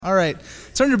All right,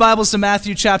 turn your Bibles to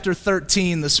Matthew chapter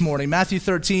 13 this morning. Matthew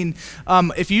 13,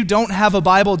 if you don't have a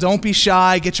Bible, don't be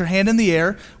shy. Get your hand in the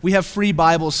air. We have free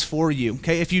Bibles for you,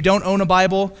 okay? If you don't own a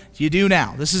Bible, you do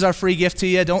now. This is our free gift to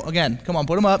you. Come on,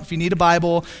 put them up if you need a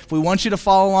Bible. If we want you to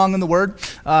follow along in the Word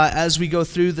as we go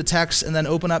through the text and then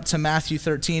open up to Matthew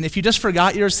 13. If you just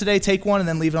forgot yours today, take one and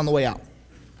then leave it on the way out.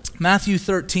 Matthew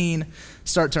 13,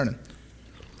 start turning.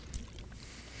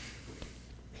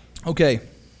 Okay.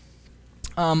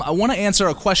 I want to answer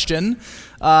a question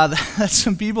that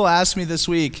some people asked me this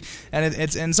week, and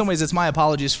it's in some ways it's my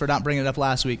apologies for not bringing it up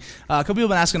last week. A couple people have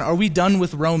been asking, are we done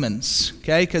with Romans?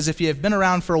 Okay, because if you've been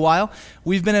around for a while,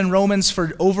 we've been in Romans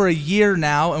for over a year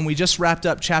now, and we just wrapped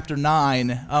up chapter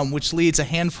 9, which leads a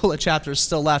handful of chapters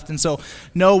still left. And so,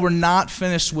 no, we're not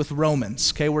finished with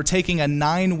Romans. Okay, we're taking a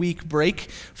 9-week break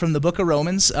from the book of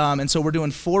Romans, and so we're doing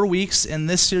 4 weeks in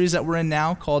this series that we're in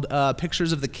now called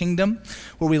Pictures of the Kingdom,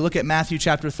 where we look at Matthew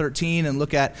chapter 13 and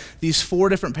look at these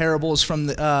 4 different parables from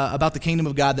about the kingdom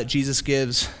of God that Jesus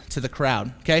gives to the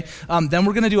crowd. Okay, then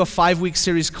we're going to do a 5-week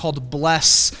series called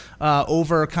Bless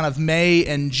over kind of May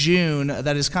and June.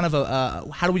 That is kind of a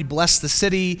how do we bless the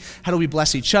city? How do we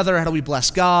bless each other? How do we bless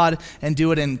God? And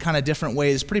do it in kind of different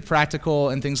ways, pretty practical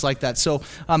and things like that. So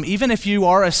even if you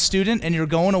are a student and you're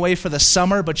going away for the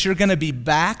summer, but you're going to be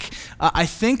back, I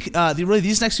think really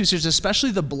these next 2 series,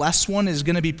 especially the Bless one, is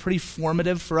going to be pretty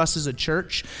formative for us as a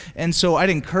church. And so I'd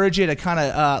encourage you to kind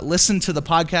of listen to the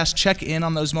podcast, check in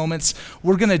on those moments.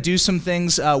 We're going to do some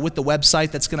things with the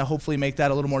website that's going to hopefully make that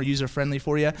a little more user-friendly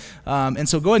for you. And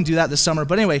so go ahead and do that this summer.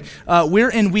 But anyway, we're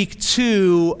in week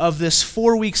 2 of this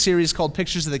 4-week series called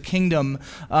Pictures of the Kingdom.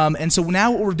 And so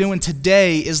now what we're doing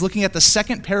today is looking at the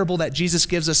second parable that Jesus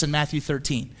gives us in Matthew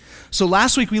 13. So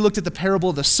last week we looked at the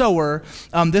parable of the sower.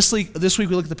 This week we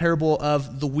looked at the parable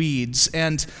of the weeds.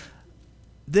 And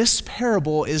this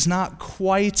parable is not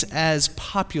quite as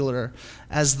popular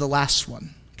as the last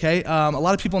one. Okay, a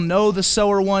lot of people know the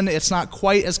sower one. It's not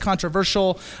quite as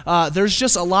controversial. There's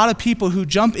just a lot of people who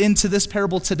jump into this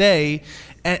parable today,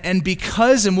 and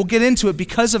we'll get into it,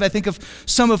 because of, I think, of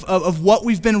some of what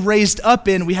we've been raised up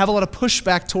in, we have a lot of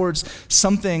pushback towards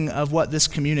something of what this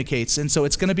communicates. And so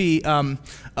it's going to be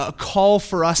a call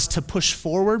for us to push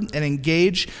forward and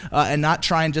engage and not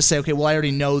try and just say, okay, well, I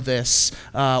already know this,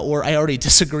 or I already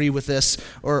disagree with this,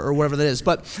 or whatever that is.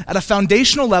 But at a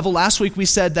foundational level, last week we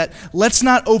said that let's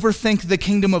not overthink the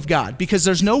kingdom of God, because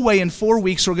there's no way in 4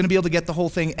 weeks we're going to be able to get the whole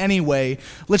thing anyway.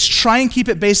 Let's try and keep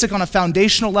it basic on a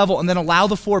foundational level, and then allow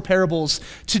the 4 parables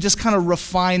to just kind of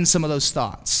refine some of those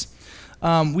thoughts.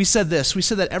 We said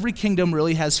that every kingdom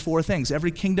really has 4 things.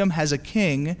 Every kingdom has a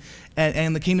king,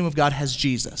 and the kingdom of God has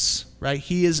Jesus, right?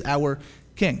 He is our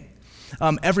king.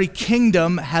 Every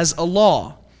kingdom has a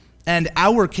law, and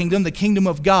our kingdom, the kingdom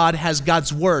of God, has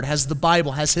God's word, has the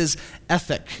Bible, has his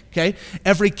ethic, okay?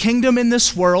 Every kingdom in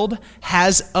this world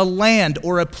has a land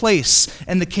or a place,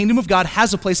 and the kingdom of God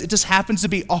has a place. It just happens to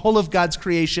be all of God's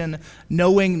creation,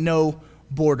 knowing no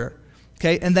border.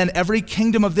 Okay, and then every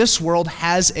kingdom of this world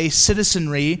has a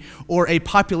citizenry or a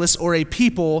populace or a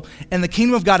people, and the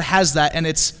kingdom of God has that, and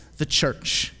it's the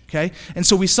church. Okay, and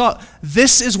so we saw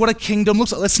this is what a kingdom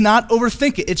looks like. Let's not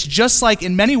overthink it. It's just like,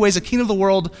 in many ways, a kingdom of the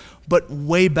world, but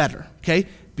way better. Okay,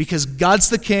 because God's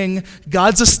the king,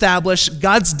 God's established,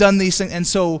 God's done these things, and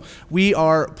so we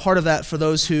are part of that for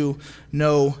those who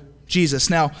know Jesus.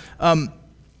 Now,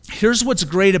 here's what's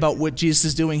great about what Jesus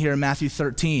is doing here in Matthew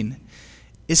 13.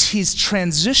 Is he's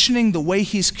transitioning the way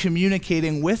he's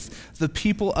communicating with the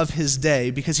people of his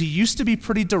day, because he used to be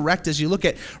pretty direct. As you look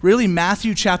at really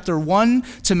Matthew chapter 1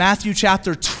 to Matthew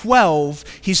chapter 12,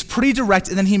 he's pretty direct,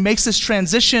 and then he makes this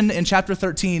transition in chapter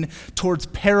 13 towards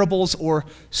parables or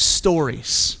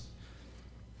stories.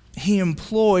 He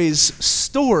employs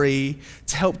story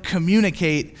to help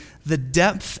communicate the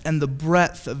depth and the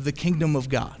breadth of the kingdom of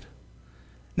God.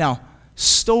 Now,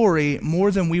 story,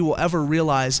 more than we will ever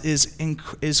realize,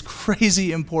 is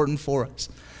crazy important for us.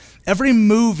 Every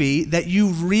movie that you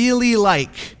really like,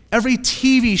 every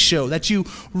TV show that you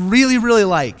really, really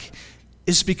like,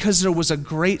 is because there was a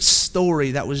great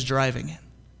story that was driving it.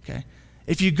 Okay?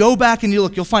 If you go back and you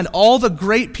look, you'll find all the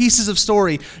great pieces of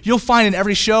story you'll find in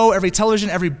every show, every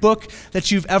television, every book that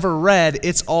you've ever read.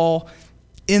 It's all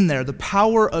in there. The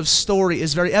power of story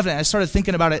is very evident. I started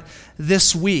thinking about it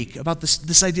this week, about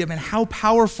this idea, man, how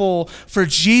powerful for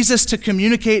Jesus to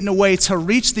communicate in a way to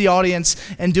reach the audience,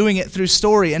 and doing it through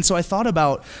story. And so I thought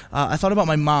about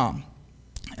my mom,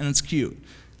 and it's cute.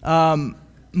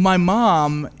 My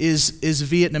mom is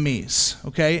Vietnamese,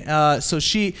 okay?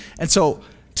 So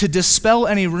to dispel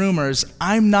any rumors,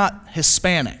 I'm not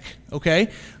Hispanic, okay?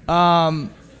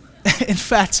 In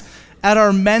fact, at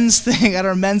our men's thing, at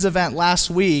our men's event last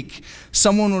week,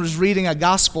 someone was reading a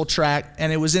gospel tract,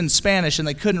 and it was in Spanish, and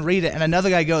they couldn't read it, and another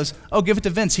guy goes, "Oh, give it to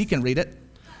Vince, he can read it."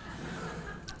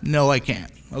 No, I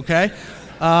can't, okay?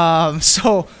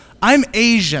 So I'm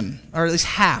Asian, or at least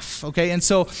half, okay? And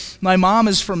so my mom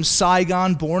is from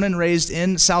Saigon, born and raised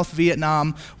in South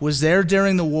Vietnam, was there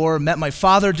during the war, met my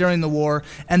father during the war,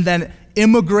 and then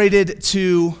immigrated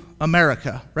to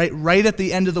America, right at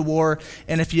the end of the war.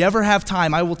 And if you ever have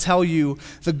time, I will tell you,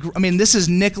 this is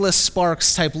Nicholas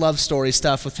Sparks type love story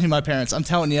stuff with me and my parents. I'm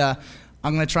telling you,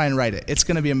 I'm going to try and write it. It's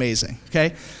going to be amazing,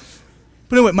 okay?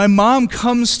 But anyway, my mom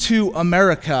comes to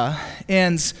America,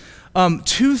 and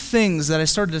two things that I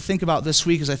started to think about this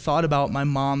week as I thought about my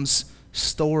mom's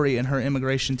story and her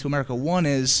immigration to America. One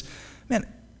is, man,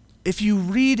 if you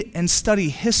read and study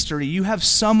history, you have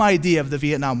some idea of the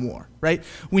Vietnam War, right?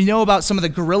 We know about some of the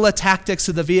guerrilla tactics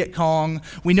of the Viet Cong.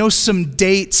 We know some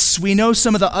dates. We know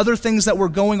some of the other things that were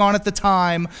going on at the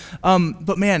time.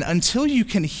 But man, until you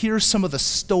can hear some of the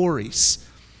stories,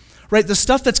 right, the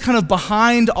stuff that's kind of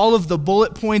behind all of the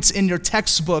bullet points in your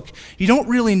textbook, you don't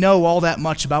really know all that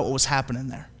much about what was happening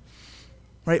there,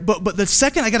 right? But the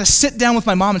second I got to sit down with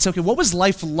my mom and say, okay, what was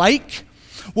life like?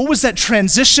 What was that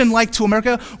transition like to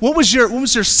America? What was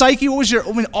your psyche?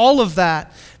 All of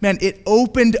that, man, it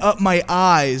opened up my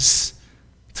eyes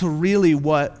to really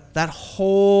what that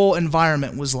whole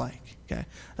environment was like. Okay,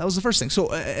 that was the first thing.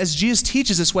 So as Jesus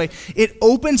teaches this way, it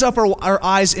opens up our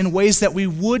eyes in ways that we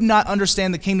would not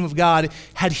understand the kingdom of God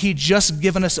had he just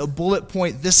given us a bullet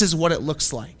point. This is what it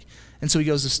looks like. And so he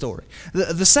goes the story.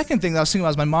 The second thing that I was thinking about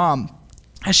was my mom.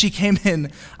 As she came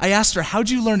in, I asked her, how'd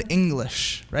you learn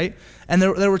English, right? And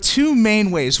there were two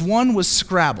main ways. One was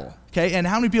Scrabble, okay? And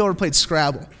how many people ever played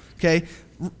Scrabble, okay?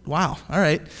 Wow, all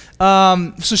right.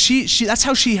 So she that's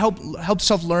how she helped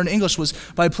herself learn English, was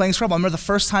by playing Scrabble. I remember the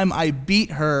first time I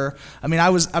beat her,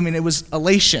 it was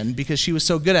elation because she was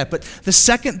so good at it. But the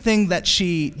second thing that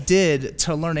she did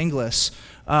to learn English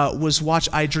was watch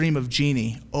I Dream of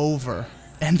Jeannie over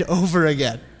and over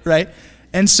again, right?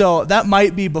 And so that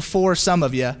might be before some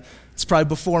of you. It's probably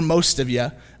before most of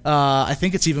you. I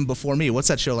think it's even before me. What's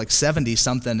that show, like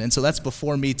 70-something? And so that's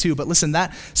before me too. But listen,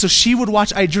 so she would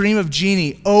watch I Dream of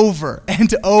Jeannie over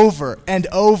and over and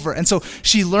over. And so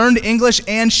she learned English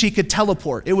and she could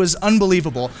teleport. It was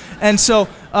unbelievable. And so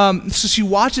she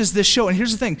watches this show. And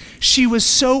here's the thing. She was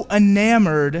so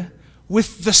enamored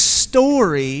with the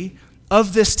story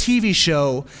of this TV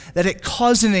show that it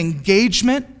caused an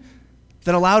engagement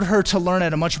that allowed her to learn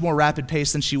at a much more rapid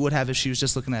pace than she would have if she was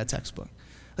just looking at a textbook.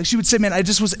 Like she would say, man, I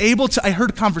just was able to, I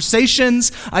heard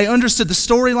conversations, I understood the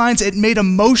storylines, it made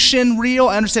emotion real,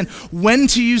 I understand when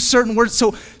to use certain words.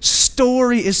 So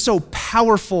story is so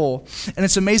powerful, and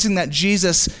it's amazing that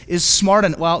Jesus is smart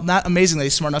enough, well, not amazing that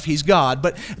he's smart enough, he's God,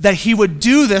 but that he would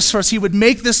do this for us, he would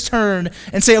make this turn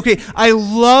and say, okay, I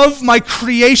love my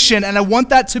creation, and I want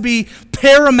that to be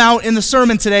paramount in the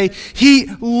sermon today. He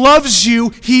loves you,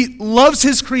 he loves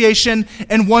his creation,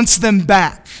 and wants them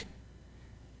back.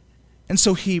 And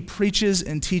so he preaches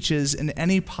and teaches in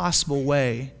any possible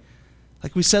way,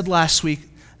 like we said last week,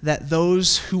 that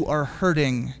those who are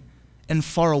hurting and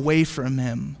far away from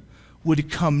him would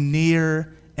come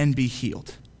near and be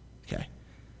healed. Okay?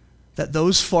 That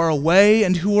those far away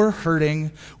and who are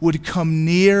hurting would come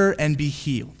near and be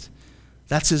healed.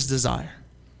 That's his desire.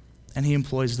 And he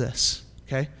employs this.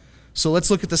 Okay? So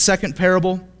let's look at the second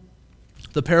parable,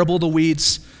 the parable of the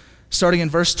weeds, starting in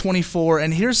verse 24.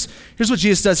 And here's what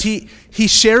Jesus does. He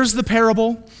shares the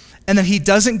parable, and then he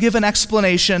doesn't give an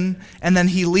explanation, and then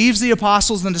he leaves the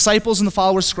apostles and the disciples and the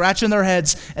followers scratching their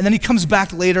heads, and then he comes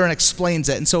back later and explains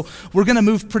it. And so we're going to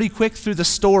move pretty quick through the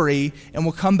story, and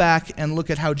we'll come back and look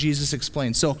at how Jesus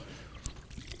explains. So,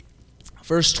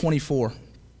 verse 24.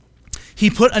 He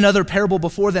put another parable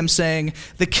before them, saying,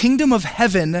 "The kingdom of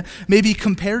heaven may be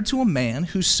compared to a man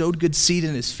who sowed good seed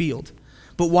in his field.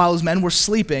 But while his men were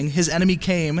sleeping, his enemy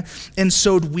came and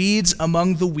sowed weeds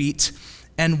among the wheat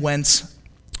and went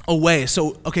away."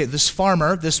 So, okay, this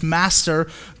farmer, this master,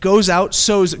 goes out,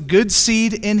 sows good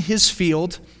seed in his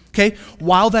field. Okay,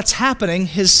 while that's happening,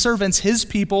 his servants, his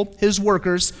people, his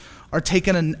workers are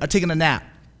taking a nap.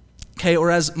 Okay,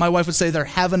 or as my wife would say, they're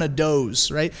having a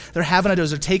doze, right? They're having a doze.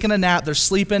 They're taking a nap. They're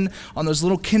sleeping on those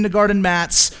little kindergarten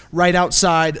mats right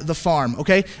outside the farm,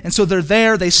 okay? And so they're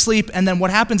there, they sleep, and then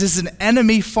what happens is an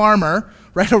enemy farmer,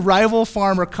 right, a rival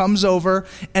farmer comes over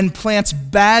and plants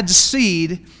bad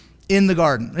seed in the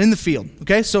garden, in the field,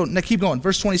 okay? So now keep going,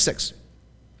 verse 26.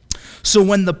 "So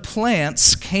when the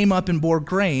plants came up and bore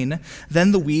grain,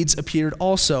 then the weeds appeared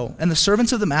also. And the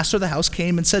servants of the master of the house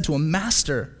came and said to him,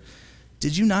 'Master,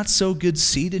 did you not sow good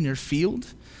seed in your field?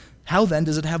 How then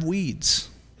does it have weeds?"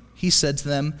 He said to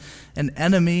them, "An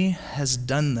enemy has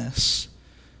done this."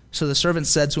 So the servant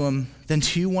said to him, "Then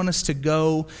do you want us to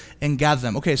go and gather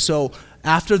them?" Okay, so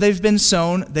after they've been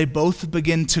sown, they both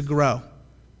begin to grow.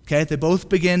 Okay, they both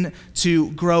begin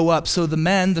to grow up. So the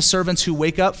men, the servants who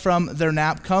wake up from their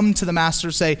nap, come to the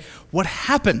master, say, "What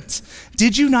happened?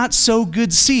 Did you not sow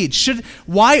good seed?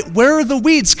 Where are the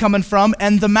weeds coming from?"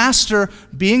 And the master,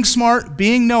 being smart,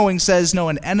 being knowing, says, "No,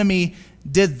 an enemy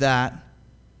did that.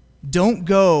 Don't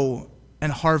go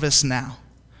and harvest now,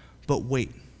 but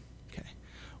wait." Okay,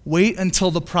 wait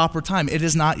until the proper time. It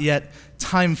is not yet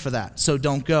time for that, so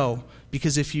don't go,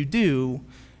 because if you do,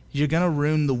 you're going to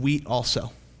ruin the wheat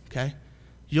also. Okay?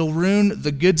 You'll ruin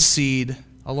the good seed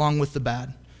along with the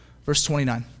bad. Verse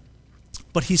 29.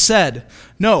 But he said,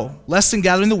 "No, lest in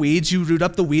gathering the weeds you root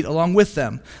up the wheat along with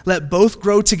them. Let both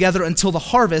grow together until the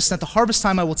harvest. And at the harvest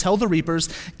time I will tell the reapers,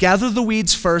 gather the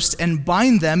weeds first and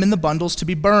bind them in the bundles to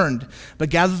be burned, but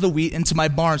gather the wheat into my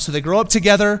barn." So they grow up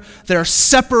together. They're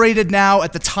separated now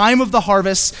at the time of the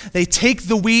harvest. They take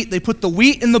the wheat, they put the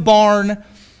wheat in the barn,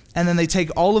 and then they take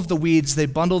all of the weeds, they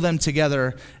bundle them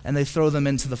together, and they throw them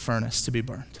into the furnace to be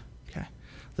burned. Okay,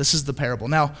 this is the parable.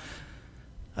 Now,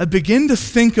 I begin to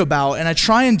think about, and I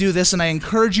try and do this, and I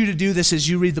encourage you to do this as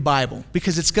you read the Bible,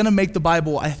 because it's going to make the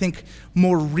Bible, I think,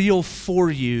 more real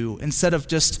for you instead of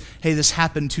just, hey, this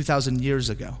happened 2,000 years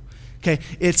ago. Okay,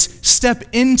 it's step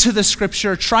into the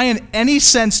scripture, try in any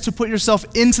sense to put yourself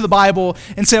into the Bible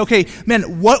and say, okay,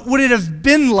 man, what would it have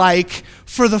been like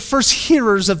for the first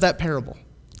hearers of that parable?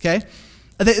 Okay?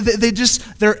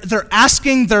 They're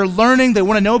asking, they're learning, they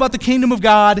want to know about the kingdom of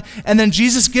God, and then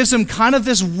Jesus gives them kind of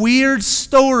this weird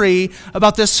story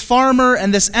about this farmer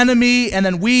and this enemy, and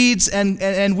then weeds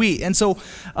and wheat. And so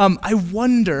I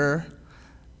wondered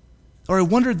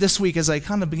this week as I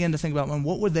kind of began to think about,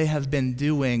 what would they have been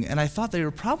doing? And I thought they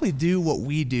would probably do what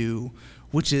we do,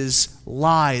 which is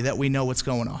lie that we know what's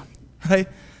going on, right?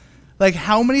 Like,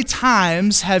 how many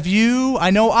times have you,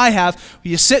 I know I have,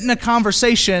 you sit in a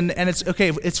conversation and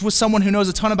it's with someone who knows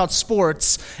a ton about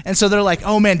sports, and so they're like,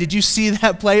 "Oh man, did you see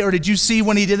that play? Or did you see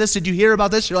when he did this? Did you hear about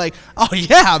this?" You're like, "Oh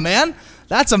yeah, man,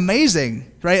 that's amazing,"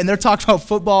 right? And they're talking about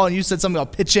football and you said something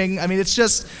about pitching. I mean, it's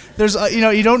just, there's,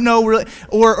 you don't know really,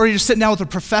 or you're sitting down with a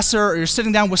professor, or you're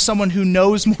sitting down with someone who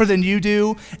knows more than you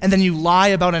do, and then you lie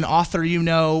about an author you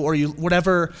know, or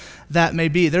whatever that may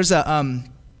be. There's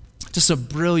just a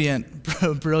brilliant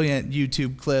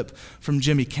YouTube clip from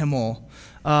Jimmy Kimmel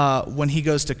when he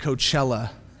goes to Coachella.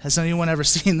 Has anyone ever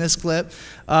seen this clip?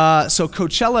 So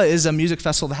Coachella is a music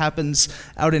festival that happens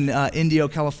out in Indio,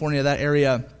 California, that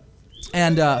area.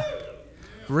 And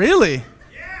really?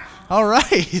 Yeah. All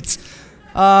right.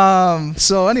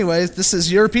 So anyways, this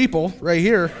is your people right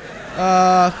here.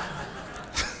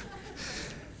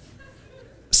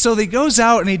 So he goes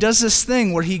out and he does this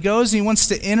thing where he goes and he wants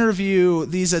to interview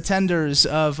these attenders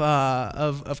of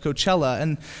Coachella.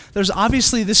 And there's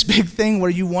obviously this big thing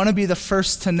where you want to be the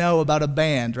first to know about a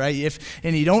band, right?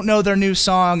 And you don't know their new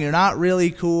song, you're not really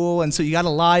cool, and so you got to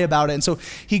lie about it. And so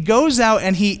he goes out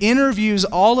and he interviews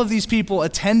all of these people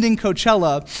attending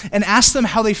Coachella and asks them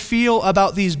how they feel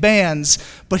about these bands,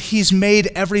 but he's made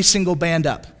every single band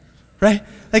up, right?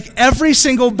 Like every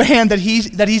single band that he's,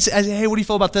 hey, what do you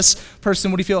feel about this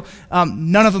person? What do you feel?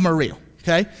 None of them are real,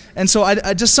 okay? And so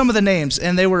I just some of the names,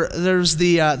 and there's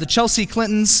the Chelsea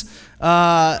Clintons,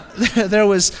 there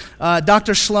was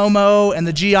Dr. Shlomo and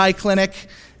the GI Clinic,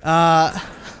 a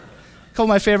couple of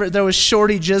my favorite, there was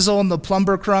Shorty Jizzle and the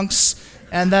Plumber Crunks,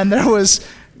 and then there was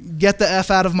Get the F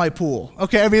Out of My Pool.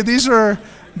 Okay, I mean, these were,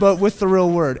 but with the real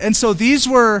word. And so these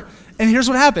were, and here's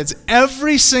what happens.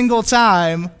 Every single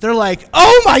time, they're like,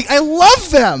 "Oh my, I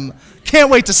love them. Can't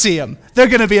wait to see them. They're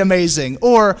going to be amazing."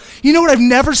 Or, "You know what, I've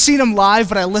never seen them live,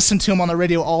 but I listen to them on the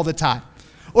radio all the time."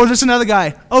 Or there's another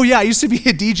guy, "Oh yeah, I used to be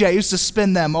a DJ. I used to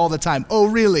spin them all the time." "Oh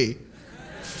really?"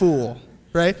 Fool,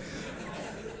 right?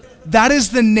 That is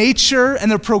the nature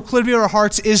and the proclivity of our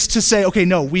hearts, is to say, okay,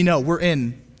 no, we know, we're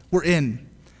in.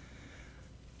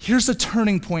 Here's the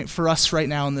turning point for us right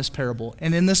now in this parable,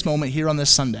 and in this moment here on this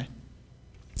Sunday.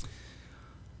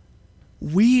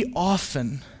 We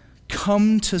often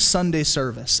come to Sunday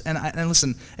service, and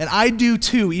listen, and I do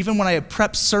too, even when I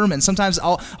prep sermons. Sometimes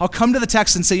I'll come to the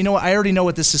text and say, "You know what, I already know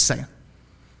what this is saying.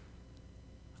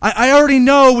 I already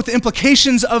know what the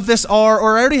implications of this are,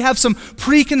 or I already have some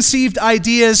preconceived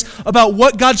ideas about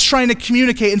what God's trying to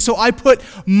communicate, and so I put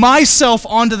myself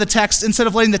onto the text instead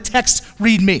of letting the text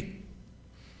read me."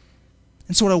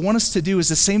 And so what I want us to do is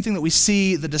the same thing that we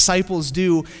see the disciples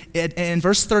do in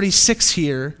verse 36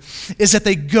 here, is that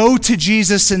they go to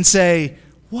Jesus and say,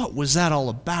 "What was that all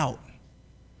about?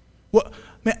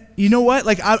 man, you know what?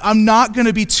 Like, I'm not going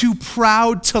to be too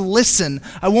proud to listen.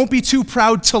 I won't be too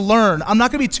proud to learn. I'm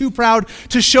not going to be too proud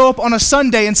to show up on a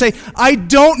Sunday and say, I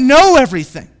don't know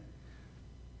everything.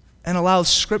 And allow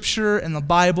Scripture and the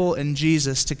Bible and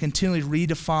Jesus to continually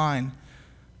redefine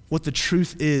what the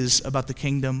truth is about the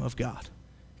kingdom of God.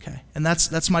 Okay, and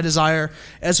that's my desire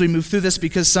as we move through this,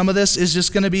 because some of this is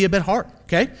just going to be a bit hard.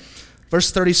 Okay, verse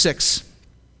 36.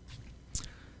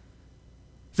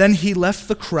 Then he left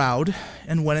the crowd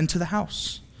and went into the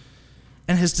house.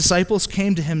 And his disciples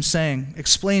came to him saying,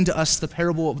 explain to us the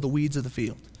parable of the weeds of the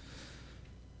field.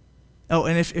 Oh,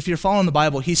 and if you're following the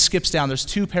Bible, he skips down. There's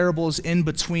two parables in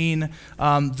between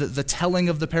the telling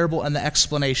of the parable and the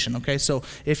explanation. Okay, so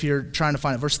if you're trying to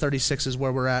find it, verse 36 is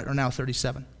where we're at, or now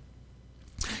 37.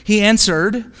 He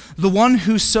answered, the one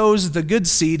who sows the good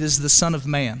seed is the Son of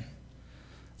Man.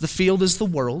 The field is the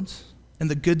world, and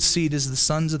the good seed is the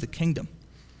sons of the kingdom.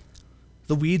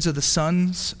 The weeds are the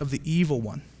sons of the evil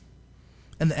one,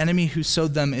 and the enemy who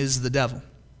sowed them is the devil.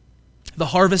 The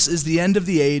harvest is the end of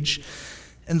the age,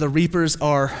 and the reapers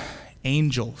are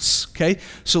angels. Okay,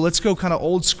 so let's go kind of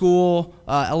old school,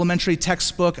 elementary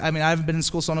textbook. I mean, I haven't been in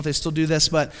school, so I don't know if they still do this,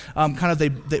 but kind of they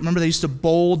remember they used to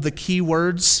bold the key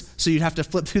words, so you'd have to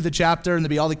flip through the chapter and there'd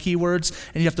be all the key words,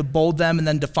 and you have to bold them and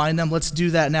then define them. Let's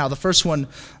do that now. The first one,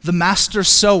 the master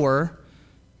sower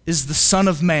is the Son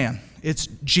of Man. It's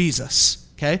Jesus.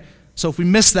 Okay, so if we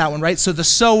miss that one, right? So the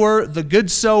sower, the good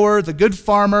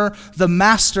farmer, the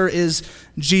master is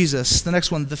Jesus. The next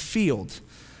one, the field.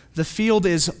 The field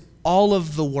is all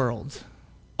of the world,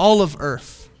 all of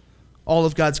earth, all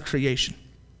of God's creation.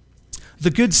 The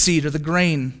good seed, or the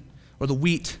grain, or the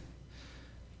wheat,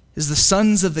 is the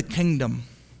sons of the kingdom.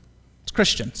 It's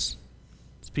Christians.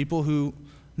 It's people who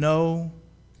know,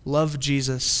 love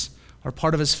Jesus, are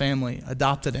part of his family,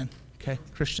 adopted in. Okay,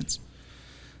 Christians.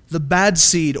 The bad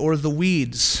seed, or the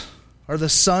weeds, are the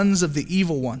sons of the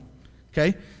evil one. Okay,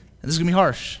 and this is going to be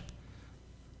harsh.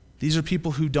 These are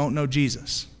people who don't know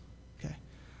Jesus.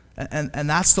 And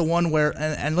that's the one where,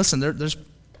 and listen, there's,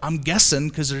 I'm guessing,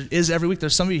 because there is every week,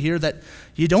 there's some of you here that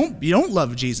you don't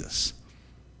love Jesus.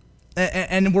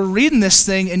 And we're reading this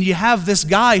thing, and you have this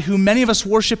guy who many of us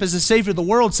worship as the Savior of the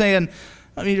world saying,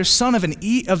 I mean, you're a son of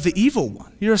the evil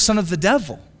one. You're a son of the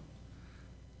devil.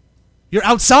 You're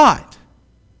outside.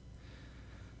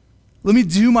 Let me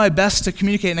do my best to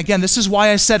communicate. And again, this is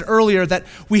why I said earlier that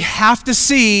we have to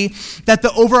see that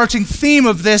the overarching theme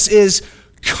of this is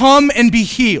come and be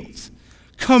healed.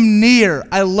 Come near.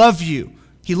 I love you.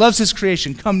 He loves his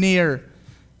creation. Come near.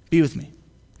 Be with me.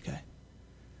 Okay.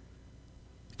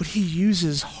 But he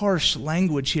uses harsh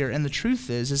language here. And the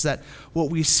truth is that what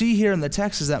we see here in the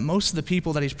text is that most of the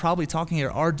people that he's probably talking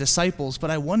here are disciples, but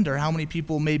I wonder how many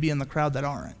people may be in the crowd that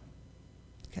aren't.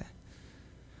 Okay.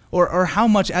 Or how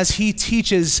much, as he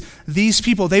teaches these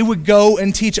people, they would go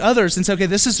and teach others and say, okay,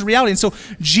 this is the reality. And so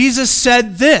Jesus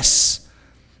said this.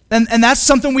 And that's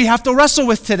something we have to wrestle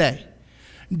with today.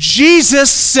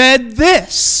 Jesus said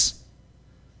this,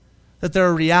 that there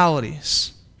are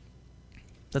realities,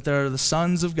 that there are the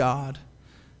sons of God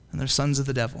and there are sons of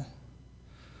the devil.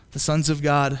 The sons of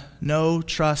God know,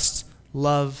 trust,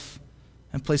 love,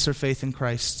 and place their faith in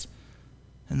Christ.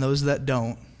 And those that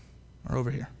don't are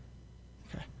over here.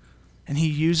 Okay. And he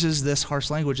uses this harsh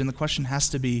language, and the question has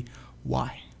to be,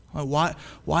 why?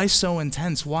 Why so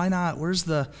intense? Why not? Where's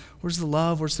the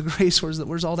love? Where's the grace?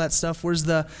 Where's all that stuff? Where's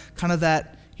the kind of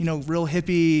that, real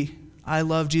hippie, I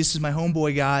love Jesus, my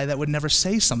homeboy guy that would never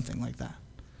say something like that?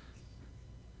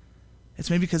 It's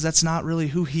maybe because that's not really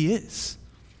who he is.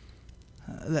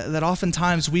 That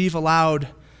oftentimes we've allowed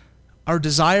our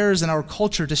desires and our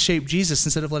culture to shape Jesus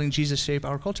instead of letting Jesus shape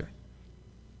our culture.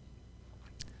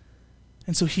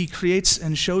 And so he creates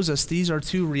and shows us these are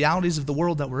two realities of the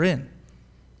world that we're in.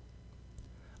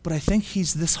 But I think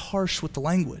he's this harsh with the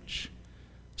language.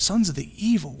 Sons of the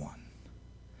evil one.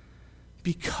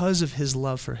 Because of his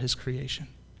love for his creation.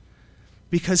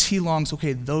 Because he longs,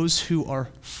 okay, those who are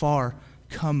far,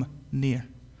 come near.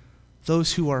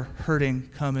 Those who are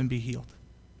hurting, come and be healed.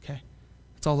 Okay?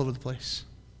 It's all over the place.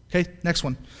 Okay, next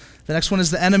one. The next one is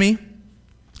the enemy,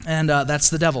 and that's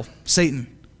the devil,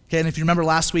 Satan. Okay, and if you remember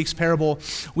last week's parable,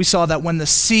 we saw that when the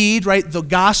seed, right, the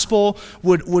gospel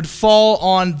would fall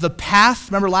on the path.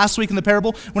 Remember last week in the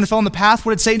parable, when it fell on the path,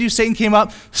 what did Satan do? Satan came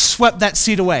up, swept that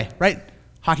seed away, right?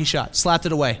 Hockey shot, slapped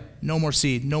it away. No more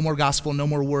seed, no more gospel, no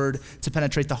more word to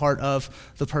penetrate the heart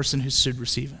of the person who should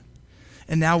receive it.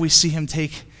 And now we see him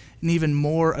take an even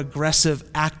more aggressive,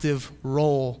 active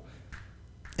role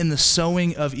in the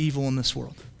sowing of evil in this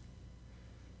world.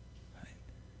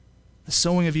 The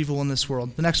sowing of evil in this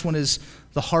world. The next one is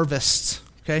the harvest.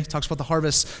 Okay, he talks about the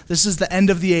harvest. This is the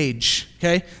end of the age.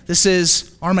 Okay, this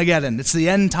is Armageddon. It's the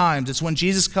end times. It's when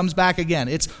Jesus comes back again.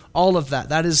 It's all of that.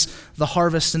 That is the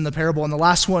harvest in the parable. And the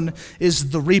last one is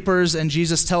the reapers, and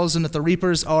Jesus tells them that the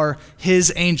reapers are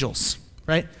his angels,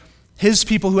 right? His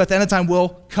people who at the end of time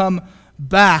will come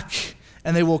back,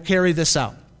 and they will carry this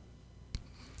out.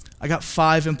 I got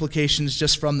 5 implications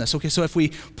just from this. Okay, so if we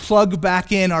plug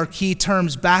back in our key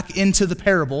terms back into the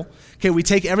parable, okay, we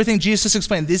take everything Jesus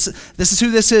explained. This is who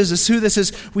this is who this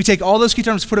is. We take all those key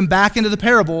terms, put them back into the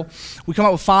parable. We come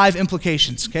up with 5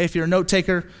 implications. Okay, if you're a note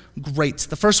taker, great.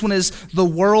 The first one is the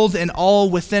world and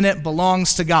all within it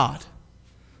belongs to God.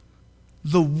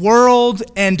 The world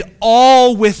and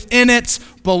all within it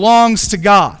belongs to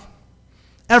God.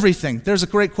 Everything. There's a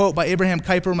great quote by Abraham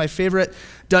Kuyper, my favorite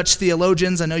Dutch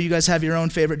theologians. I know you guys have your own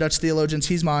favorite Dutch theologians.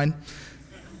 He's mine.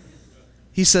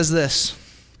 He says this: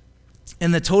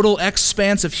 in the total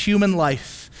expanse of human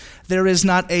life, there is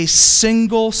not a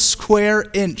single square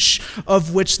inch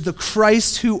of which the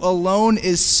Christ who alone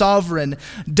is sovereign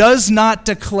does not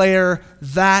declare,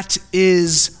 "That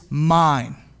is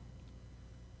mine."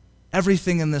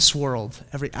 Everything in this world,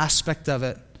 every aspect of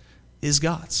it, is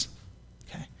God's.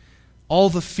 All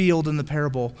the field in the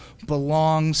parable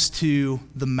belongs to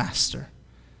the master.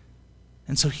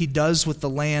 And so he does with the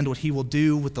land what he will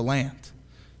do with the land.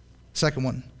 Second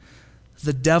one,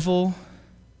 the devil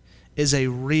is a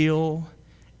real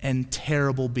and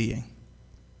terrible being.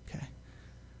 Okay.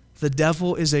 The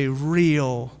devil is a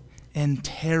real and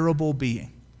terrible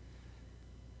being.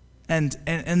 And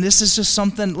this is just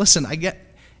something, listen,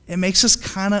 it makes us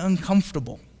kind of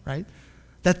uncomfortable, right?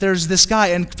 That there's this guy,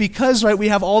 and because, right, we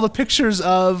have all the pictures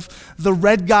of the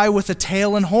red guy with a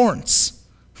tail and horns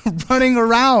running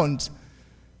around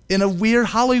in a weird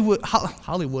Halloween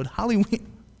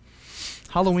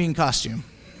costume.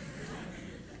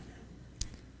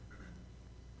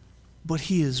 But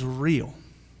he is real,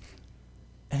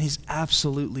 and he's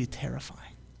absolutely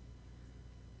terrifying.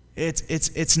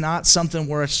 It's not something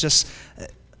where it's just,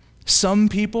 some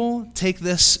people take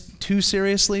this too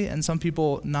seriously and some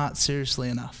people not seriously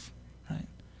enough, right?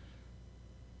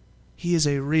 He is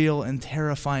a real and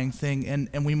terrifying thing,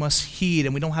 and we must heed,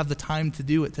 and we don't have the time to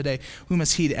do it today. We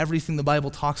must heed everything the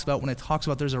Bible talks about when it talks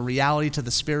about there's a reality to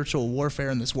the spiritual warfare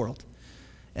in this world,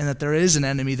 and that there is an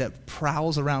enemy that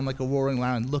prowls around like a roaring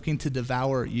lion looking to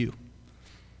devour you,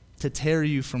 to tear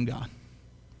you from God.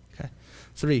 Okay.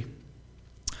 3.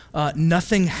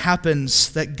 Nothing happens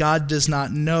that God does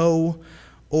not know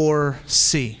or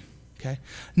see. Okay?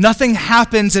 Nothing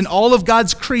happens in all of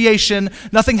God's creation,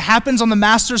 nothing happens on the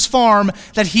master's farm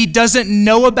that he doesn't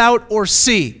know about or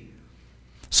see.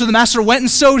 So the master went and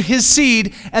sowed his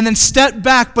seed and then stepped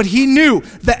back, but he knew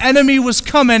the enemy was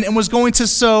coming and was going to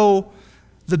sow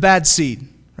the bad seed,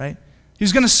 right? He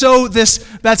was going to sow this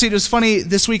bad seed. It was funny,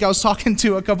 this week I was talking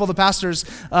to a couple of the pastors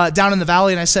down in the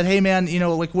valley, and I said, hey man,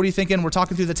 what are you thinking? We're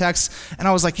talking through the text, and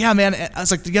I was like, yeah man, I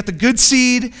was like, you got the good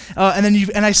seed,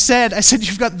 and I said,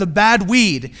 you've got the bad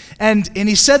weed. And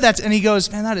he said that, and he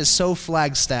goes, man, that is so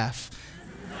Flagstaff.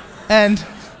 And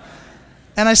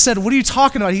I said, what are you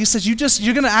talking about? He says,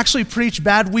 you're going to actually preach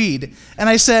bad weed. And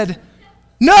I said,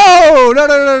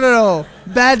 no.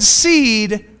 Bad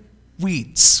seed,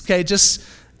 weeds. Okay,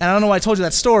 and I don't know why I told you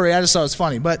that story. I just thought it was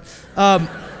funny. But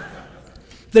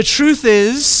the truth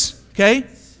is,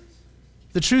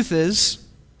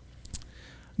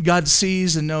 God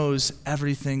sees and knows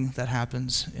everything that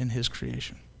happens in his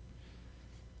creation.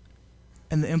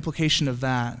 And the implication of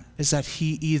that is that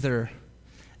he either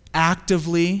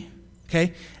actively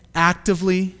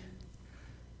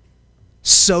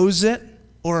sows it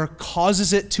or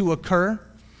causes it to occur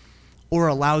or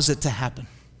allows it to happen.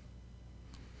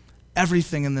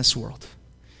 Everything in this world.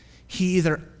 He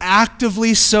either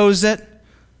actively sows it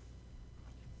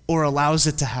or allows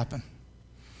it to happen.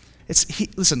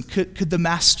 Listen, could the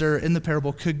master in the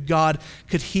parable,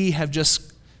 could he have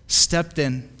just stepped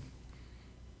in,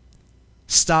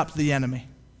 stopped the enemy?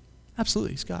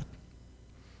 Absolutely, he's God.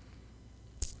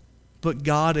 But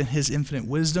God in his infinite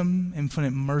wisdom,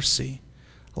 infinite mercy,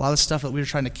 a lot of stuff that we were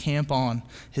trying to camp on,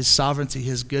 his sovereignty,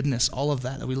 his goodness, all of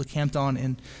that we camped on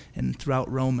in throughout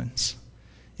Romans.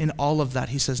 In all of that,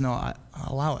 he says, no,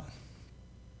 I'll allow it.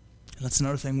 And that's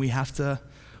another thing we have to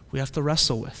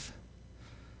wrestle with.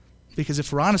 Because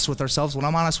if we're honest with ourselves, when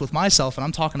I'm honest with myself and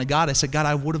I'm talking to God, I said, God,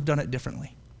 I would have done it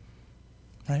differently.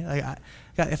 Right?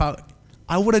 If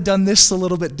I would have done this a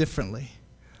little bit differently.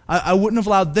 I wouldn't have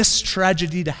allowed this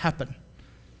tragedy to happen.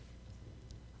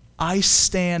 I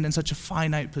stand in such a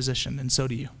finite position, and so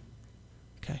do you.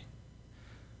 Okay?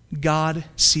 God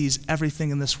sees everything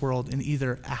in this world and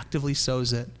either actively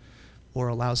sows it or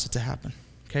allows it to happen.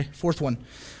 Okay, fourth one.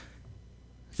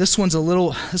 This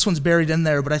one's buried in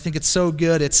there, but I think it's so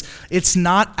good. It's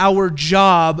not our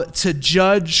job to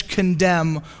judge,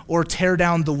 condemn, or tear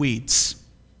down the weeds.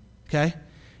 Okay?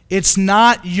 It's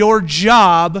not your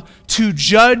job to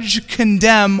judge,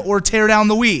 condemn, or tear down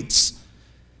the weeds.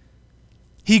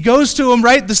 He goes to him,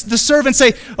 right? The servant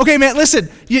say, okay, man, listen,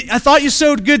 I thought you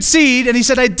sowed good seed. And he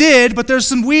said, I did, but there's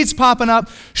some weeds popping up.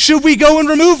 Should we go and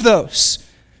remove those?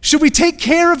 Should we take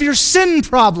care of your sin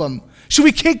problem? Should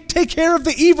we take care of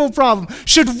the evil problem?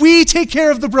 Should we take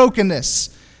care of the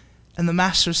brokenness? And the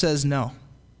master says, no.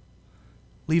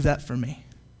 Leave that for me.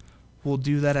 We'll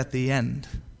do that at the end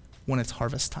when it's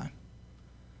harvest time.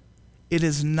 It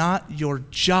is not your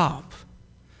job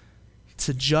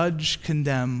to judge,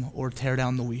 condemn, or tear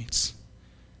down the weeds.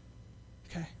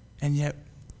 Okay? And yet,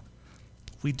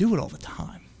 we do it all the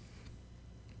time.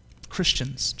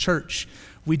 Christians, church,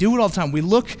 we do it all the time. We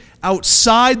look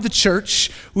outside the church.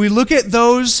 We look at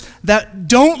those that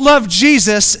don't love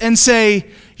Jesus and say,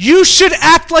 you should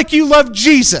act like you love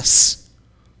Jesus.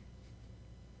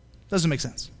 Doesn't make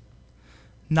sense.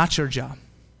 Not your job.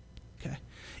 Okay.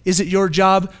 Is it your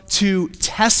job to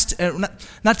test,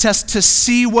 not test, to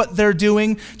see what they're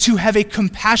doing, to have a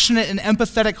compassionate and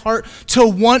empathetic heart, to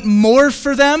want more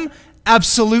for them?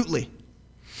 Absolutely.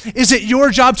 Is it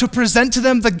your job to present to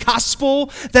them the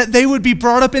gospel, that they would be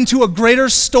brought up into a greater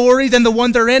story than the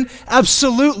one they're in?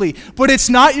 Absolutely. But it's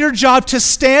not your job to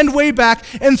stand way back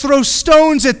and throw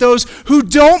stones at those who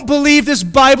don't believe this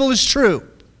Bible is true.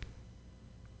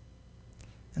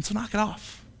 And so knock it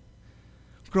off.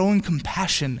 Grow in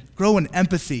compassion, grow in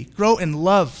empathy, grow in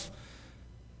love,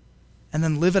 and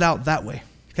then live it out that way,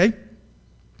 okay?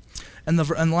 And the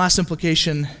last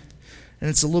implication, and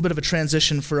it's a little bit of a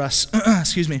transition for us,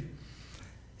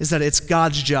 is that it's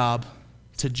God's job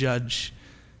to judge,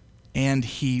 and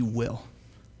He will.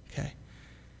 Okay?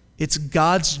 It's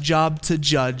God's job to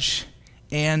judge,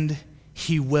 and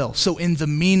He will. So in the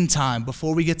meantime,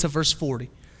 before we get to verse 40,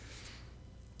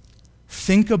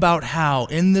 think about how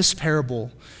in this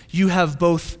parable you have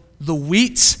both the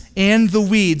wheat and the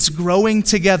weeds growing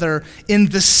together in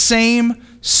the same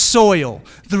soil.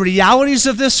 The realities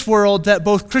of this world that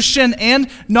both Christian and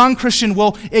non-Christian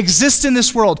will exist in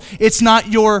this world. It's not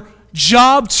your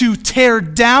job to tear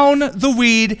down the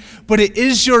weed, but it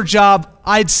is your job,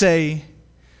 I'd say,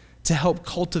 to help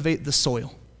cultivate the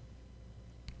soil.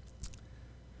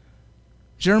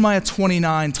 Jeremiah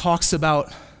 29 talks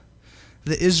about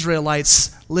the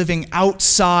Israelites living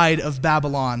outside of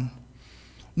Babylon.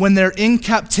 When they're in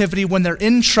captivity, when they're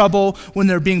in trouble, when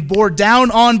they're being borne down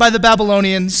on by the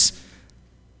Babylonians.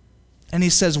 And he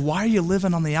says, why are you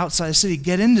living on the outside of the city?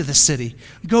 Get into the city.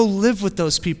 Go live with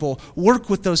those people. Work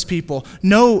with those people.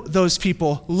 Know those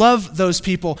people. Love those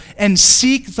people. And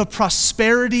seek the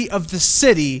prosperity of the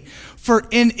city. For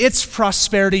in its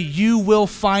prosperity, you will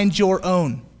find your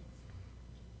own.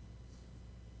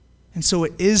 And so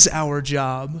it is our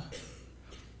job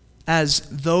as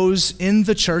those in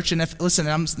the church, and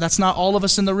that's not all of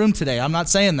us in the room today. I'm not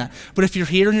saying that. But if you're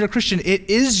here and you're a Christian, it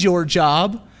is your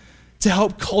job to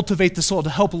help cultivate the soul, to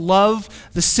help love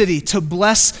the city, to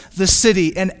bless the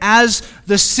city. And as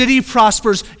the city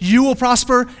prospers, you will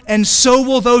prosper, and so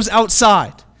will those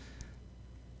outside.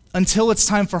 Until it's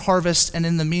time for harvest, and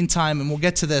in the meantime, and we'll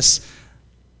get to this,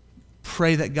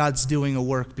 pray that God's doing a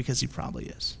work, because He probably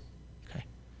is. Okay.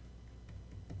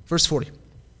 Verse 40.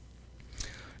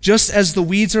 Just as the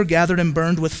weeds are gathered and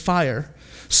burned with fire,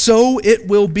 so it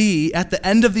will be at the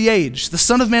end of the age. The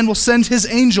Son of Man will send His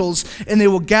angels, and they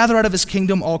will gather out of His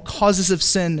kingdom all causes of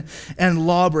sin and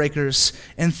lawbreakers,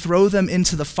 and throw them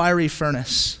into the fiery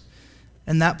furnace.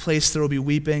 In that place there will be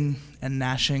weeping and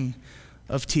gnashing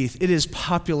of teeth. It is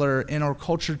popular in our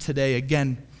culture today,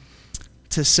 again,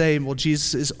 to say, well,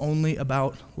 Jesus is only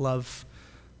about love,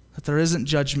 that there isn't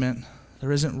judgment,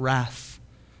 there isn't wrath.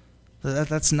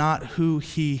 That's not who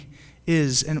He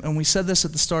is. And we said this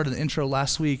at the start of the intro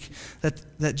last week,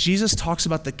 that Jesus talks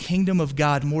about the kingdom of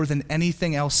God more than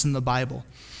anything else in the Bible.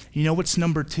 You know what's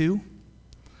number 2?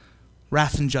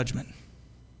 Wrath and judgment.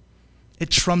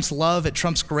 It trumps love, it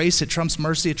trumps grace, it trumps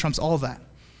mercy, it trumps all of that.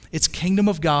 It's kingdom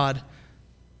of God,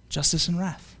 justice and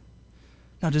wrath.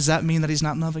 Now, does that mean that He's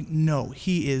not loving? No,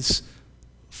 He is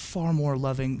far more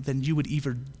loving than you would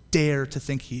even dare to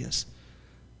think He is.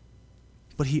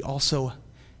 But He also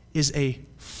is a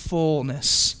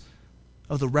fullness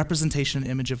of the representation and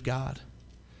image of God.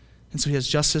 And so He has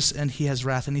justice and He has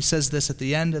wrath. And He says this at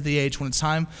the end of the age, when it's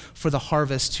time for the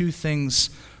harvest, 2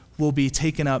 things will be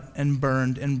taken up and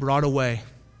burned and brought away.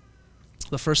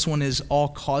 The first one is all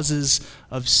causes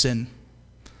of sin.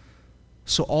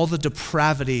 So all the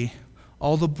depravity,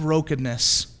 all the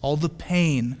brokenness, all the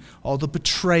pain, all the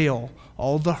betrayal,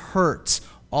 all the hurt,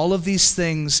 all of these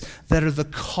things that are the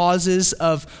causes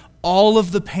of all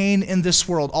of the pain in this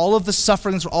world, all of the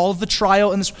suffering, all of the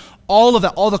trial in this, all of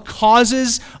that, all the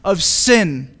causes of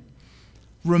sin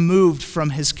removed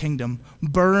from his kingdom,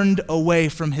 burned away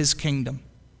from his kingdom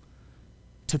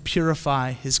to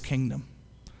purify his kingdom.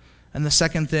 And the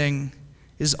second thing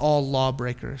is all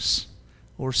lawbreakers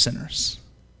or sinners.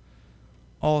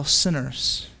 All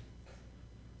sinners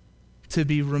to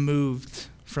be removed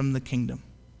from the kingdom.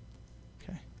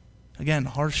 Okay. Again,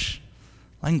 harsh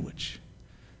language.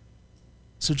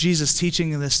 So Jesus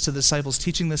teaching this to the disciples,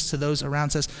 teaching this to those around,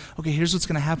 says, okay, here's what's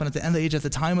going to happen at the end of the age, at the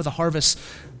time of the harvest.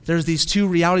 There's these two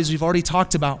realities we've already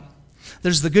talked about.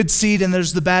 There's the good seed and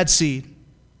there's the bad seed.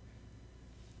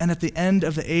 And at the end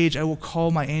of the age, I will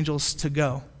call my angels to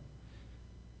go.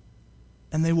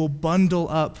 And they will bundle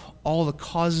up all the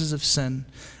causes of sin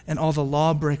and all the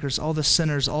lawbreakers, all the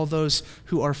sinners, all those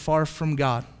who are far from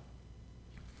God.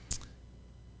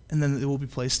 And then it will be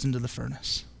placed into the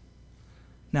furnace.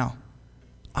 Now,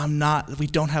 we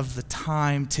don't have the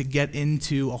time to get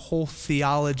into a whole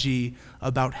theology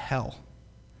about hell.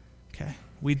 Okay?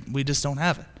 We just don't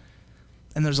have it.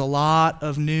 And there's a lot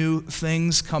of new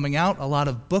things coming out, a lot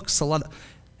of books,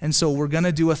 and so we're going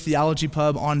to do a theology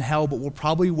pub on hell, but we'll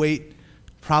probably wait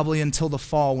until the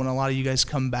fall when a lot of you guys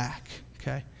come back,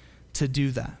 okay, to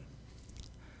do that.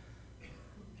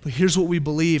 But here's what we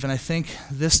believe, and I think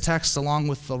this text, along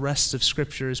with the rest of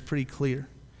Scripture, is pretty clear.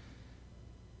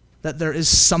 That there is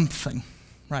something,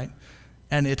 right?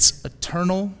 And it's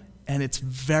eternal, and it's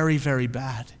very, very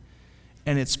bad.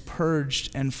 And it's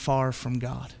purged and far from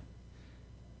God.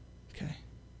 Okay?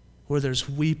 Where there's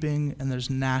weeping and there's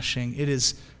gnashing, it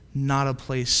is not a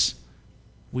place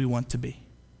we want to be.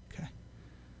 Okay?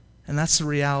 And that's the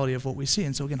reality of what we see.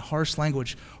 And so again, harsh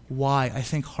language. Why? I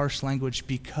think harsh language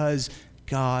because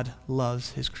God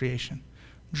loves his creation.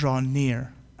 Draw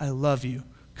near. I love you.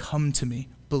 Come to me.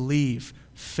 Believe.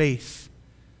 Faith,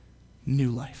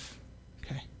 new life.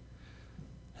 Okay?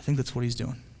 I think that's what he's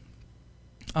doing.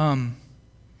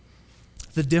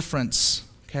 The difference,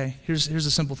 okay? Here's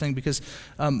a simple thing, because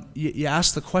you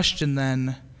ask the question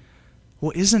then,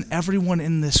 well, isn't everyone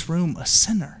in this room a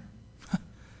sinner?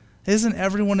 Isn't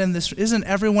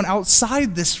everyone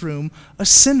outside this room a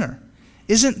sinner?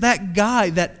 Isn't that guy,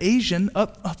 that Asian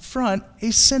up front, a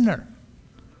sinner?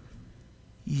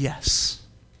 Yes,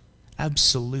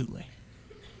 absolutely.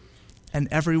 And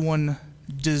everyone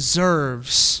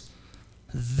deserves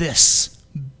this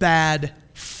bad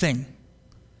thing.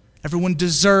 Everyone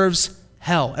deserves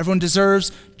hell. Everyone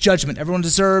deserves judgment. Everyone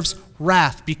deserves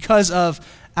wrath because of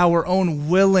our own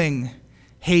willing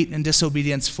hate and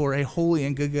disobedience for a holy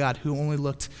and good God who only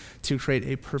looked to create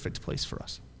a perfect place for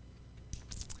us.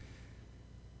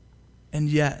 And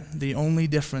yet, the only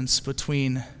difference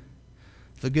between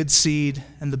the good seed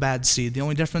and the bad seed, the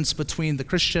only difference between the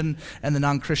Christian and the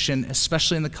non-Christian,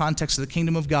 especially in the context of the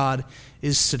kingdom of God,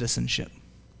 is citizenship.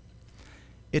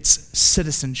 It's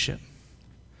citizenship.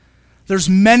 There's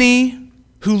many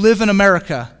who live in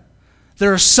America.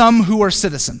 There are some who are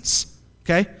citizens,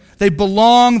 okay? They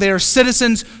belong, they are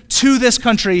citizens to this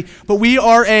country, but we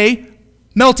are a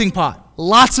melting pot.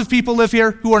 Lots of people live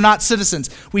here who are not citizens.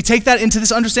 We take that into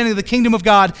this understanding of the kingdom of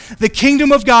God. The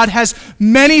kingdom of God has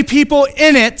many people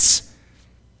in it,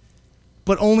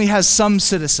 but only has some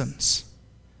citizens.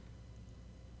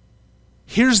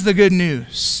 Here's the good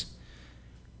news.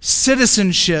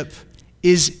 Citizenship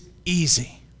is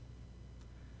easy.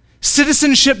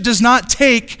 Citizenship does not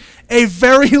take a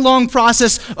very long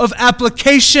process of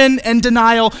application and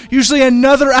denial, usually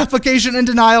another application and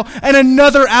denial, and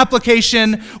another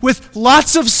application with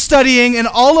lots of studying and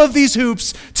all of these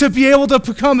hoops to be able to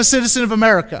become a citizen of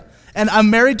America. And I'm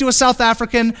married to a South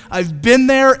African. I've been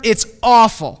there. It's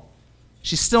awful.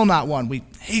 She's still not one. We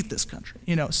hate this country,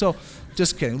 So,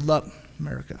 just kidding. Love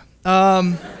America.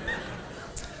 The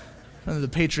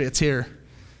patriots here.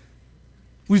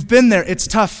 We've been there. It's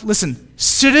tough. Listen,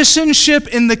 citizenship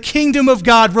in the kingdom of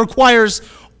God requires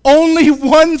only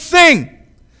one thing.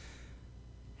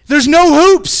 There's no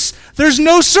hoops. There's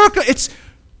no circle. It's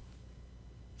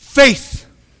faith.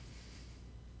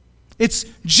 It's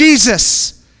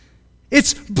Jesus.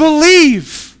 It's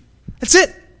believe. That's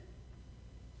it.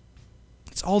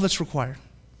 That's all that's required.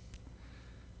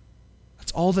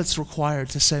 That's all that's required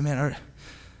to say, man,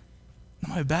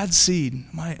 am I a bad seed?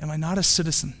 Am I not a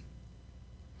citizen?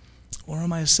 Or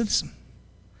am I a citizen?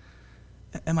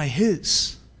 Am I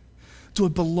his? Do I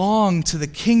belong to the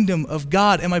kingdom of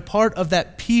God? Am I part of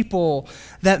that people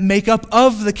that make up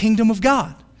of the kingdom of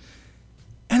God?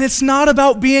 And it's not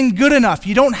about being good enough.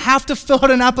 You don't have to fill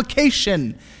out an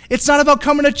application. It's not about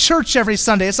coming to church every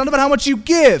Sunday. It's not about how much you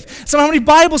give. It's not how many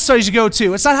Bible studies you go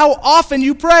to. It's not how often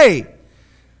you pray.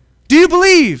 Do you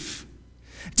believe?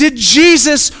 Did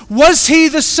Jesus, was he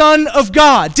the Son of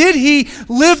God? Did he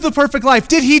live the perfect life?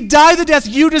 Did he die the death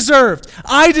you deserved,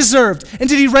 I deserved? And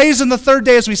did he raise on the third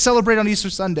day as we celebrate on Easter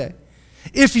Sunday?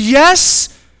 If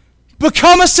yes,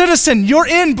 become a citizen. You're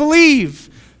in, believe.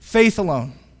 Faith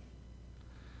alone.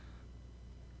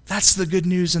 That's the good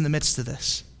news in the midst of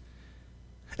this.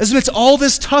 Amidst all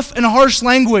this tough and harsh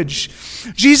language,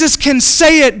 Jesus can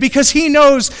say it because he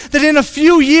knows that in a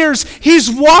few years,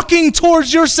 he's walking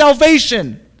towards your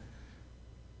salvation.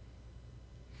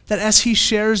 That as he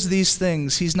shares these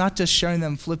things, he's not just sharing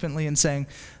them flippantly and saying,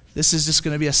 this is just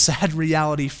going to be a sad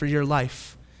reality for your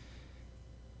life.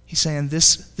 He's saying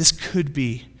this could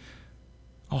be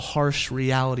a harsh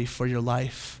reality for your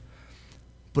life,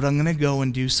 but I'm going to go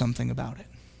and do something about it.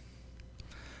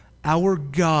 Our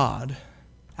God,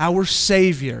 our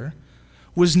Savior,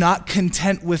 was not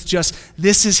content with just,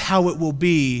 this is how it will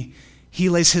be. He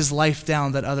lays his life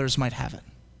down that others might have it.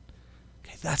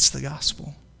 Okay, that's the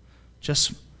gospel.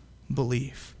 Just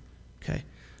believe. Okay.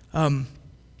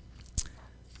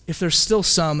 If there's still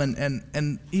some,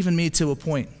 and even me to a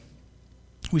point,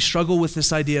 we struggle with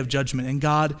this idea of judgment and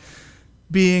God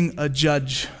being a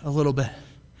judge a little bit.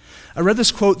 I read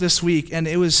this quote this week, and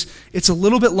it's a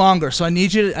little bit longer, so I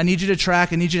need you to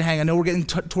track, I need you to hang. I know we're getting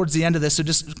towards the end of this, so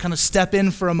just kind of step in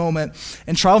for a moment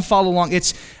and try and follow along.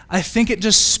 I think it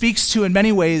just speaks to, in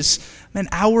many ways, man,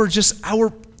 our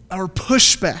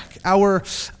pushback,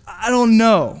 I don't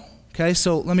know. Okay,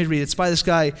 so let me read. It's by this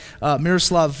guy,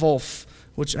 Miroslav Volf,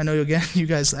 which I know you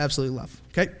guys absolutely love.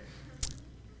 Okay?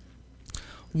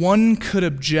 One could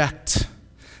object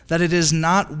that it is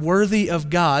not worthy of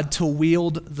God to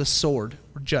wield the sword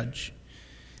or judge.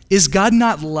 Is God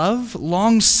not love,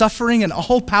 long-suffering, and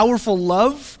all-powerful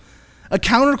love? A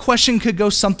counter question could go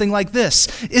something like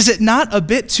this. Is it not a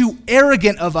bit too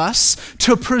arrogant of us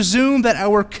to presume that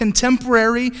our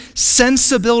contemporary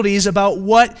sensibilities about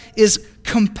what is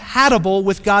compatible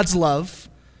with God's love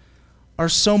are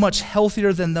so much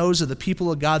healthier than those of the people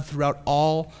of God throughout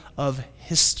all of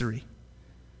history?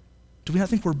 Do we not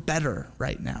think we're better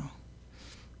right now?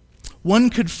 One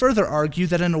could further argue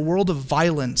that in a world of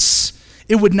violence,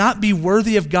 it would not be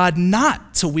worthy of God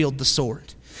not to wield the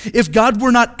sword. If God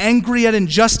were not angry at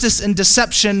injustice and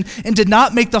deception and did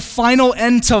not make the final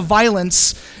end to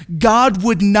violence, God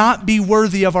would not be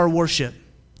worthy of our worship.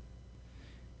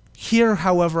 Here,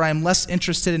 however, I am less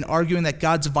interested in arguing that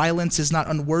God's violence is not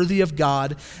unworthy of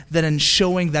God than in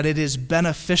showing that it is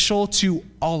beneficial to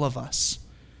all of us.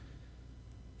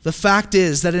 The fact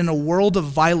is that in a world of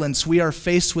violence, we are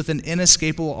faced with an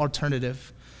inescapable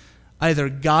alternative, either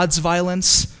God's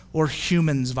violence or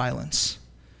humans' violence.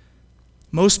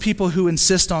 Most people who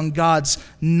insist on God's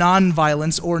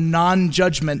non-violence or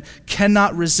non-judgment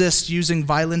cannot resist using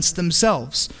violence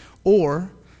themselves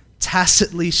or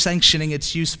tacitly sanctioning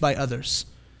its use by others.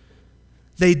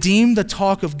 They deem the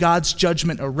talk of God's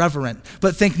judgment irreverent,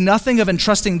 but think nothing of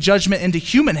entrusting judgment into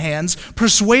human hands,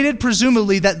 persuaded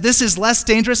presumably that this is less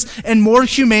dangerous and more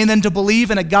humane than to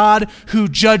believe in a God who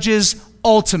judges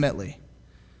ultimately.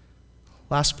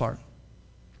 Last part.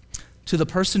 To the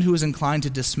person who is inclined to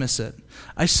dismiss it,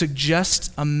 I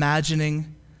suggest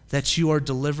imagining that you are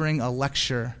delivering a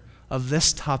lecture of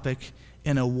this topic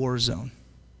in a war zone.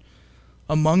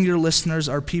 Among your listeners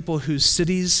are people whose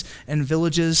cities and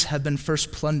villages have been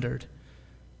first plundered,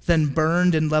 then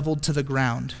burned and leveled to the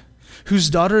ground, whose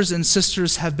daughters and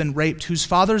sisters have been raped, whose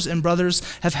fathers and brothers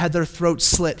have had their throats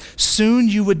slit. Soon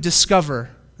you would discover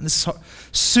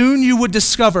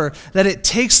that it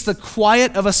takes the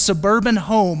quiet of a suburban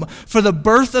home for the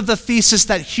birth of the thesis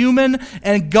that human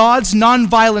and God's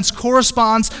nonviolence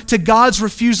corresponds to God's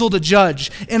refusal to judge.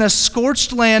 In a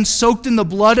scorched land soaked in the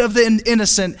blood of the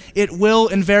innocent, it will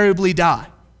invariably die.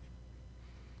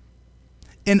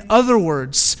 In other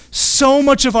words, so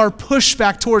much of our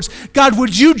pushback towards God,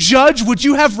 would you judge? Would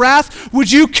you have wrath?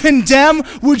 Would you condemn?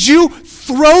 Would you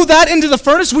throw that into the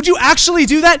furnace? Would you actually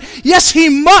do that? Yes, he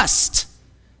must.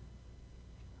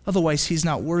 Otherwise, he's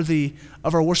not worthy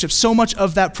of our worship. So much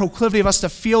of that proclivity of us to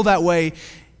feel that way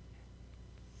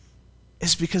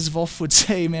is because Wolf would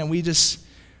say, man,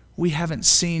 we haven't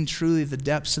seen truly the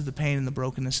depths of the pain and the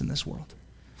brokenness in this world.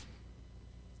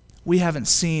 We haven't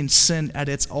seen sin at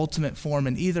its ultimate form,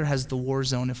 and either has the war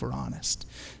zone, if we're honest.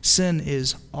 Sin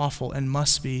is awful and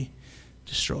must be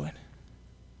destroyed.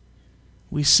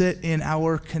 We sit in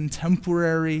our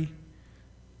contemporary,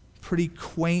 pretty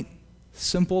quaint,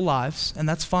 simple lives, and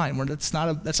that's fine. That's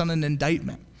not an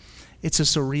indictment. It's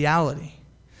just a reality.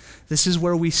 This is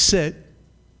where we sit.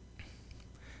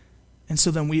 And so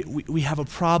then we have a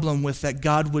problem with that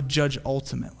God would judge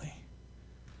ultimately.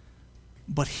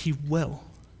 But he will,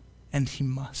 and he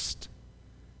must.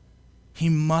 He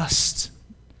must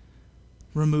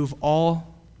remove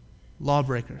all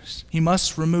lawbreakers. He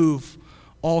must remove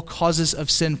all causes of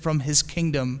sin from his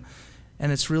kingdom.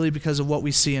 And it's really because of what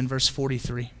we see in verse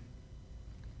 43.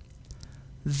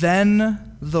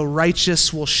 Then the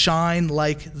righteous will shine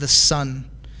like the sun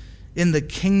in the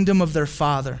kingdom of their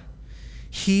Father.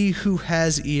 He who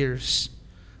has ears,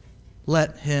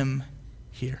 let him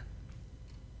hear.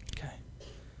 Okay.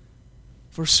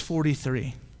 Verse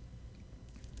 43.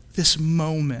 This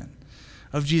moment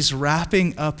of Jesus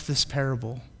wrapping up this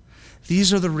parable.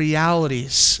 These are the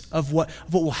realities of what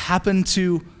will happen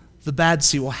to the bad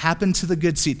seed, will happen to the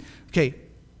good seed. Okay.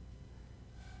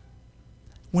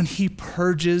 When he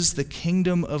purges the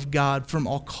kingdom of God from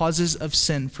all causes of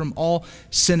sin, from all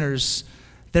sinners,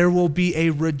 there will be a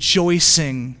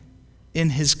rejoicing in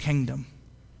his kingdom.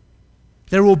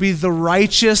 There will be the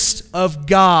righteous of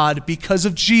God, because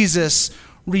of Jesus,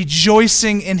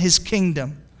 rejoicing in his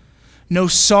kingdom. No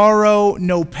sorrow,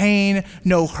 no pain,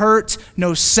 no hurt,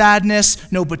 no sadness,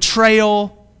 no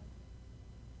betrayal,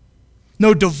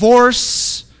 no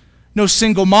divorce, no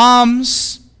single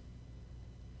moms,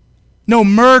 no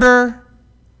murder,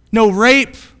 no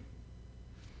rape,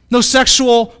 no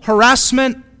sexual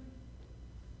harassment.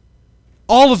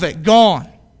 All of it gone.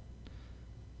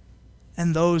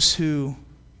 And those who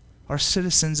are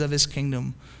citizens of his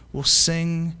kingdom will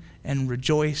sing and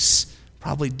rejoice,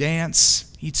 probably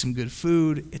dance, eat some good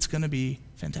food. It's going to be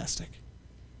fantastic.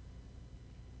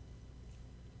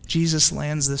 Jesus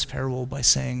lands this parable by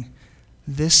saying,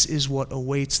 this is what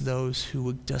awaits those who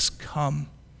would just come.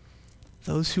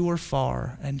 Those who are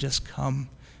far and just come,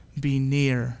 be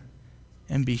near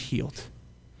and be healed.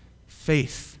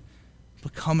 Faith,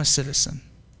 become a citizen.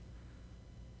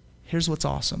 Here's what's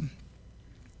awesome.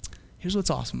 Here's what's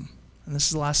awesome. And this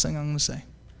is the last thing I'm going to say.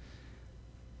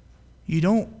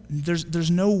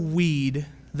 There's no weed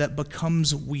that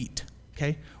becomes wheat,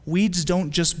 okay? Weeds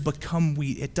don't just become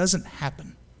wheat. It doesn't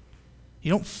happen. You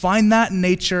don't find that in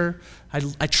nature.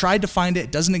 I tried to find it.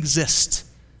 It doesn't exist,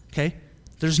 okay?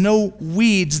 There's no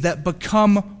weeds that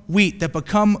become wheat, that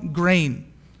become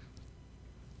grain.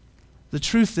 The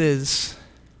truth is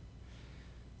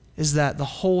that the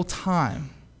whole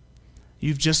time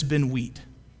you've just been wheat.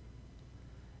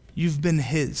 You've been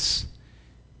his.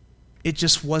 It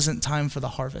just wasn't time for the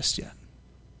harvest yet.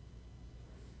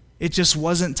 It just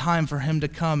wasn't time for him to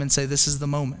come and say, this is the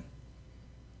moment.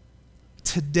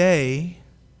 Today,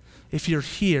 if you're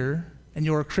here and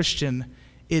you're a Christian,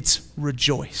 it's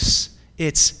rejoice.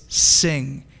 It's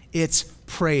sing. It's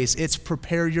praise. It's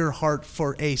prepare your heart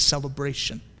for a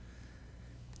celebration.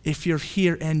 If you're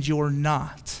here and you're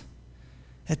not,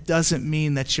 it doesn't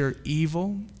mean that you're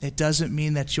evil. It doesn't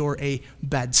mean that you're a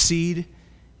bad seed.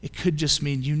 It could just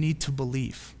mean you need to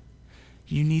believe.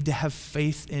 You need to have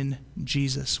faith in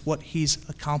Jesus, what he's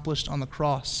accomplished on the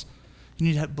cross. You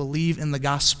need to believe in the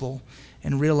gospel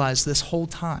and realize this whole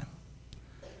time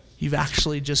you've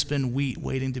actually just been wheat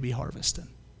waiting to be harvested.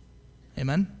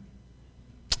 Amen?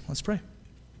 Let's pray.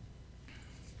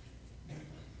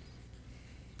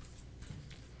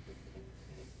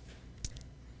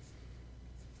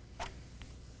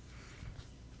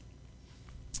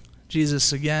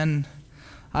 Jesus, again,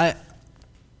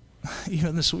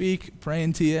 even this week,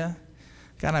 praying to you.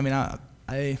 God,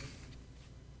 I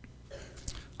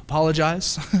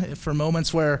apologize for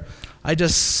moments where I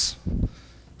just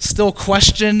still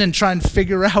question and try and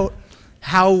figure out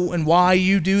how and why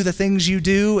you do the things you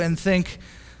do, and think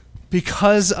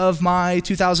because of my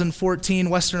 2014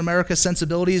 Western America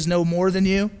sensibilities know more than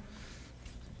you.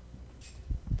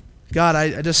 God,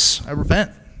 I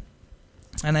repent.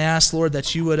 And I ask, Lord,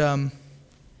 that you would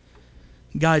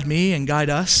guide me and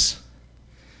guide us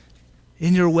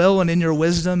in your will and in your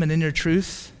wisdom and in your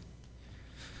truth,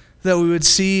 that we would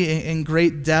see in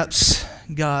great depths,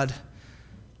 God,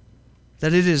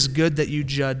 that it is good that you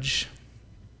judge.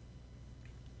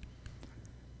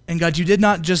 And God, you did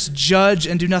not just judge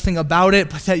and do nothing about it,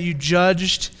 but that you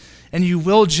judged and you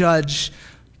will judge.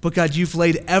 But God, you've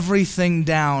laid everything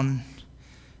down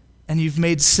and you've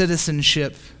made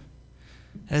citizenship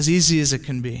as easy as it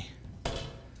can be.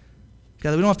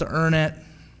 God, we don't have to earn it.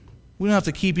 We don't have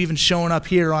to keep even showing up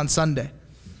here on Sunday.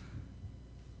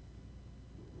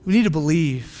 We need to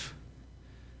believe.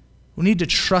 We need to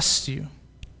trust you.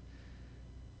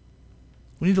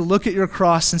 We need to look at your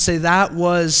cross and say, that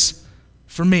was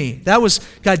for me. That was,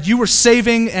 God, you were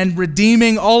saving and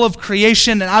redeeming all of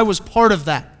creation, and I was part of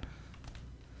that.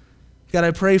 God,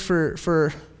 I pray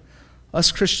for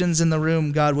us Christians in the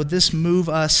room, God, would this move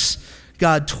us,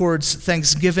 God, towards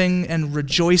thanksgiving and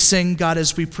rejoicing, God,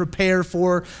 as we prepare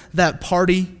for that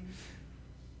party.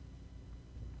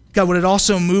 God, would it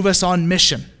also move us on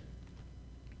mission?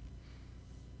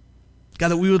 God,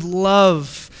 that we would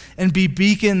love and be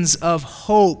beacons of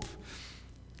hope.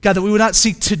 God, that we would not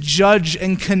seek to judge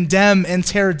and condemn and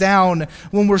tear down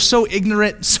when we're so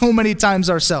ignorant so many times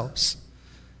ourselves.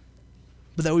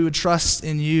 But that we would trust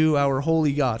in you, our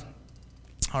holy God,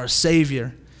 our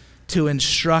Savior, to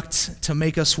instruct, to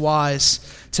make us wise,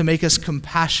 to make us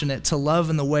compassionate, to love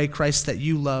in the way, Christ, that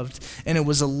you loved. And it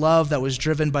was a love that was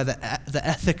driven by the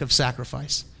ethic of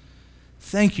sacrifice.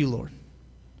 Thank you, Lord.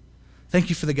 Thank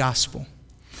you for the gospel.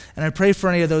 And I pray for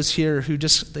any of those here who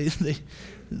just they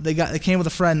came with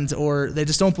a friend, or they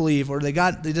just don't believe, or they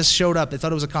just showed up, they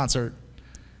thought it was a concert.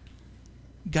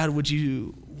 God, would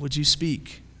you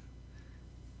speak?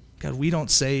 God, we don't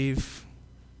save,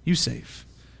 you save.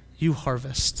 You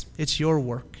harvest. It's your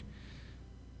work.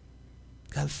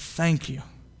 God, thank you.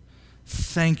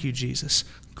 Thank you, Jesus.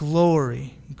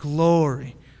 Glory,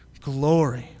 glory,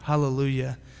 glory.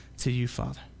 Hallelujah to you,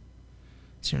 Father.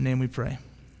 It's your name we pray.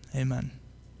 Amen.